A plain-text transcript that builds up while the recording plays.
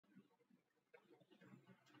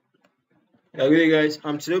Yeah, good day, guys.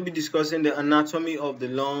 Today we'll be discussing the anatomy of the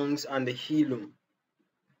lungs and the hilum.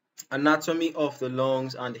 Anatomy of the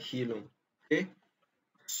lungs and the hilum. Okay.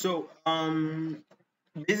 So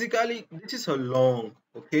basically this is a lung.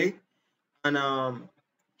 Okay, and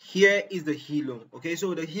here is the hilum. Okay,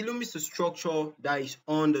 so the hilum is the structure that is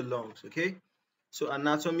on the lungs. Okay, so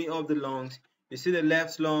anatomy of the lungs. You see the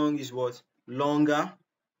left lung is what longer,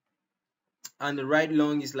 and the right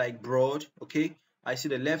lung is like broad. Okay, I see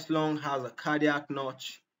the left lung has a cardiac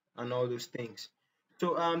notch and all those things.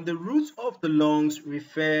 So the roots of the lungs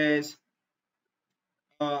refers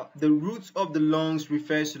to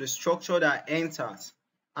the structure that enters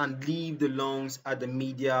and leave the lungs at the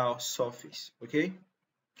medial surface. Okay,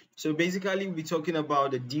 so basically we're talking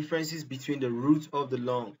about the differences between the roots of the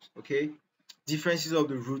lungs. Okay, differences of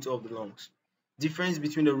the root of the lungs, difference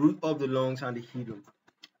between the root of the lungs and the hilum.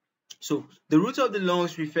 So the roots of the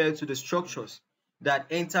lungs refer to the structures that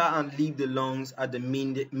enter and leave the lungs at the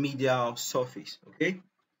medial surface. Okay,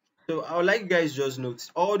 so I would like you guys just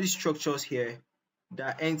notice all these structures here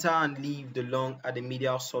that enter and leave the lung at the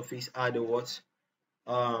medial surface are the what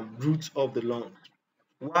roots of the lung.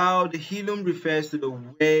 While the hilum refers to the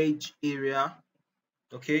wedge area,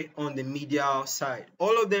 okay, on the medial side.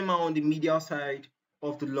 All of them are on the medial side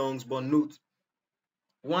of the lungs, but note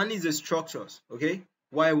one is the structures, okay,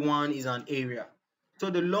 while one is an area.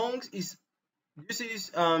 So the lungs is this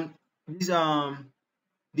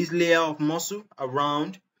this layer of muscle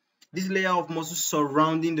around this layer of muscle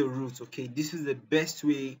surrounding the roots. Okay, this is the best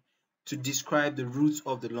way to describe the roots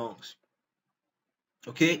of the lungs.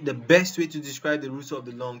 Okay, the best way to describe the roots of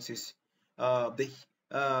the lungs is the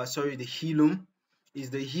hilum. Is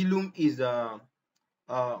the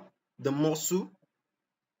muscle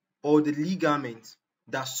or the ligament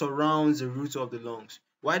that surrounds the roots of the lungs.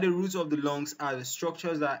 While the roots of the lungs are the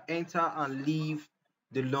structures that enter and leave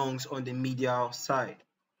the lungs on the medial side.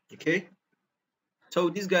 Okay, so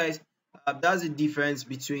these guys, that's the difference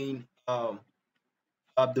between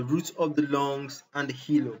the roots of the lungs and the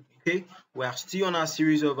hilum. Okay, we are still on our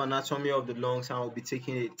series of anatomy of the lungs, and we'll be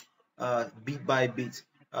taking it bit by bit.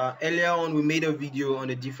 Earlier on, we made a video on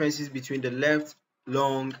the differences between the left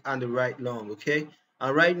lung and the right lung. Okay,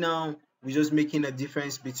 and right now we're just making a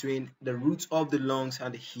difference between the roots of the lungs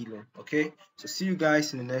and the hilum. Okay, so see you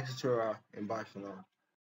guys in the next tutorial, and bye for now.